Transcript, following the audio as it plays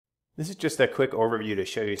This is just a quick overview to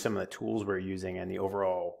show you some of the tools we're using and the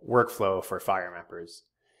overall workflow for FireMappers.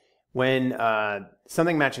 When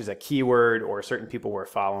something matches a keyword or certain people we're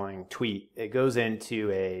following tweet, it goes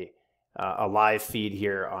into a live feed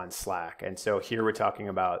here on Slack. And so here we're talking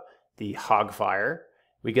about the hog fire.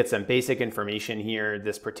 We get some basic information here.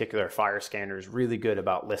 This particular fire scanner is really good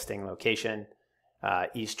about listing location,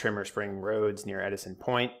 East Trimmer Spring Roads near Edison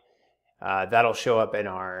Point. That'll show up in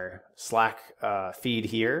our Slack feed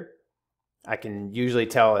here. I can usually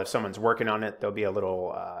tell if someone's working on it. There'll be a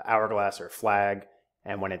little hourglass or flag.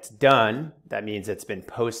 And when it's done, that means it's been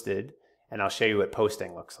posted. And I'll show you what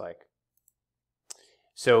posting looks like.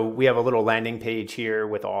 So we have a little landing page here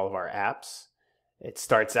with all of our apps. It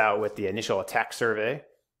starts out with the initial attack survey.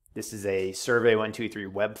 This is a Survey 123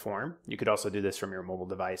 web form. You could also do this from your mobile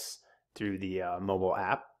device through the mobile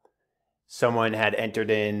app. Someone had entered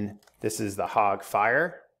in, this is the hog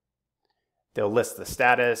fire. They'll list the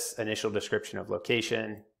status, initial description of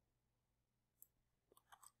location.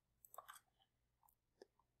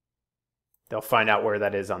 They'll find out where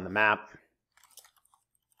that is on the map.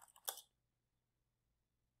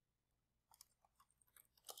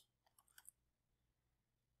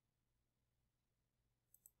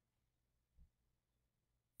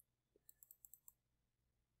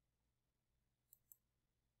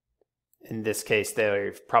 In this case,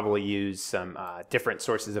 they've probably used some different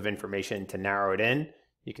sources of information to narrow it in.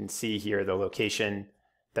 You can see here the location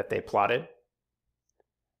that they plotted.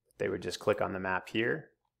 They would just click on the map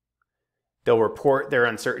here. They'll report their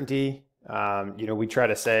uncertainty. We try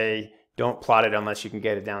to say, don't plot it unless you can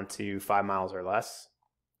get it down to 5 miles or less.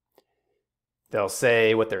 They'll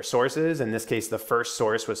say what their source is. In this case, the first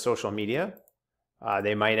source was social media.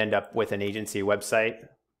 They might end up with an agency website,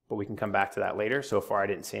 but we can come back to that later. So far, I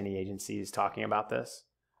didn't see any agencies talking about this.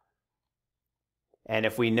 And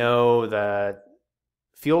if we know the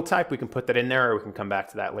field type, we can put that in there, or we can come back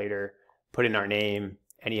to that later, put in our name,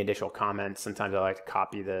 any additional comments. Sometimes I like to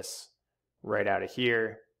copy this right out of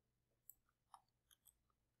here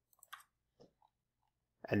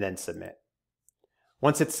and then submit.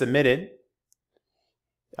 Once it's submitted,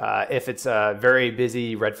 if it's very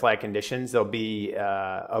busy red flag conditions, there'll be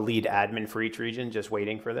a lead admin for each region just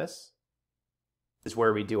waiting for this. This is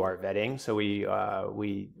where we do our vetting. So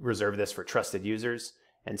we reserve this for trusted users.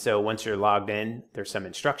 And so once you're logged in, there's some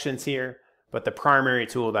instructions here, but the primary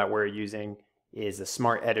tool that we're using is the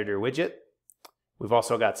Smart Editor widget. We've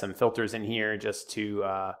also got some filters in here just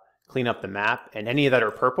to clean up the map. And any that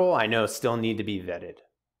are purple, I know still need to be vetted.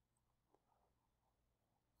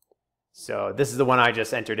 So this is the one I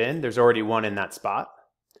just entered in. There's already one in that spot,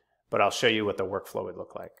 but I'll show you what the workflow would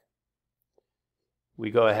look like.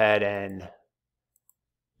 We go ahead and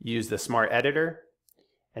use the Smart Editor.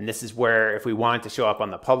 And this is where if we wanted to show up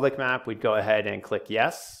on the public map, we'd go ahead and click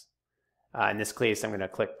yes. In this case, I'm going to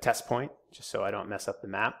click test point just so I don't mess up the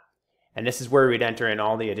map. And this is where we'd enter in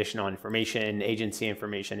all the additional information, agency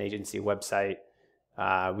website.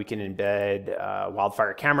 We can embed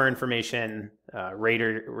wildfire camera information,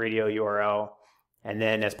 radio URL. And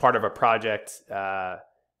then as part of a project,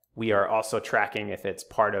 we are also tracking if it's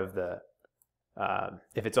part of the,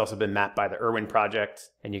 if it's also been mapped by the Irwin project.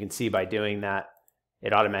 And you can see by doing that,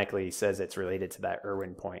 it automatically says it's related to that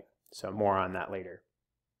Irwin point. So more on that later.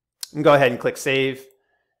 You can go ahead and click save.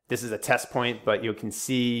 This is a test point, but you can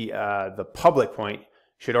see the public point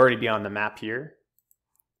should already be on the map here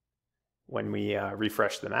when we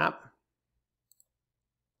refresh the map.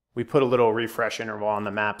 We put a little refresh interval on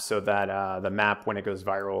the map so that the map, when it goes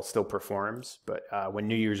viral, still performs. But when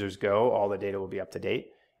new users go, all the data will be up to date.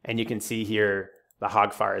 And you can see here the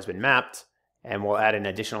hog fire has been mapped, and we'll add in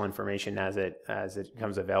additional information as it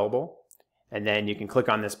becomes available. And then you can click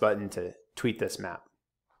on this button to tweet this map.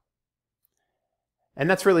 And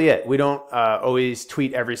that's really it. We don't always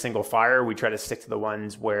tweet every single fire. We try to stick to the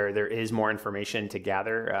ones where there is more information to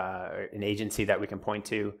gather, an agency that we can point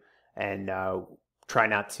to, and try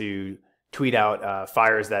not to tweet out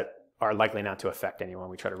fires that are likely not to affect anyone.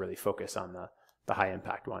 We try to really focus on the high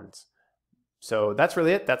impact ones. So that's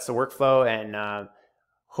really it. That's the workflow, and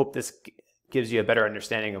hope this gives you a better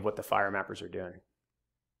understanding of what the FireMappers are doing.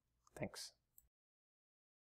 Thanks.